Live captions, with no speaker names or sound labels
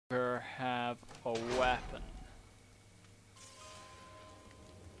a weapon.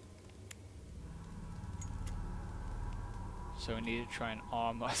 So we need to try and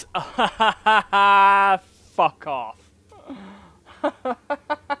arm us. Fuck off.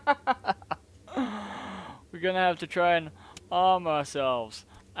 We're gonna have to try and arm ourselves.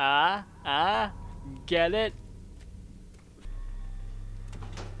 Get it?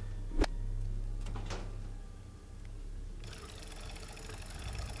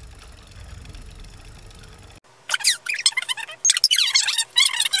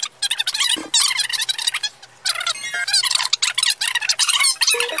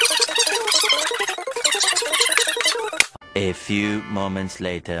 A few moments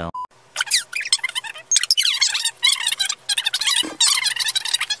later.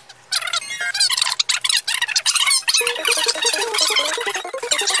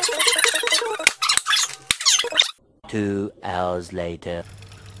 Two hours later.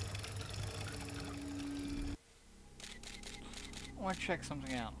 I want to check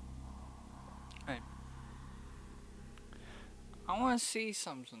something out. Right. I want to see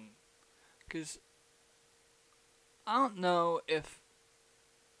something. Because I don't know if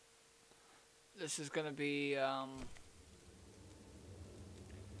this is going to be,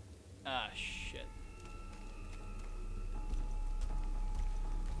 shit.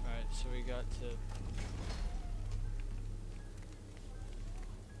 Alright, so we got to...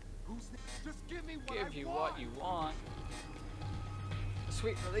 Just give me what give you what you want.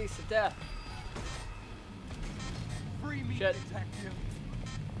 Sweet release of death. Free me, Shit. detective.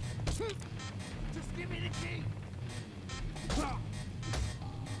 Just give me the key.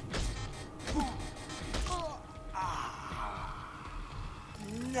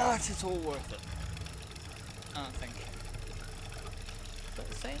 Not at all worth it. I don't think. Is that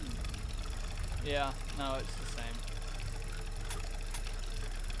the same? Yeah, no, it's the same.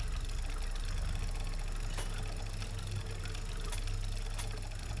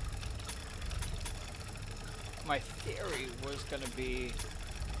 My theory was gonna be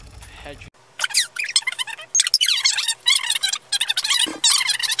hedging.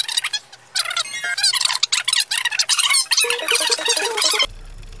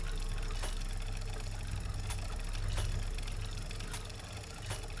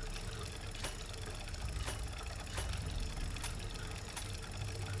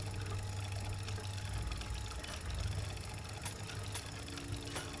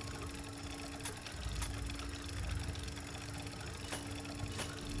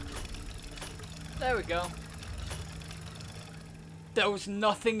 There we go. There was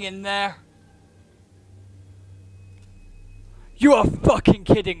nothing in there. You are fucking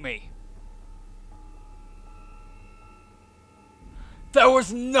kidding me. There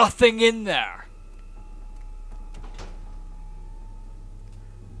was nothing in there.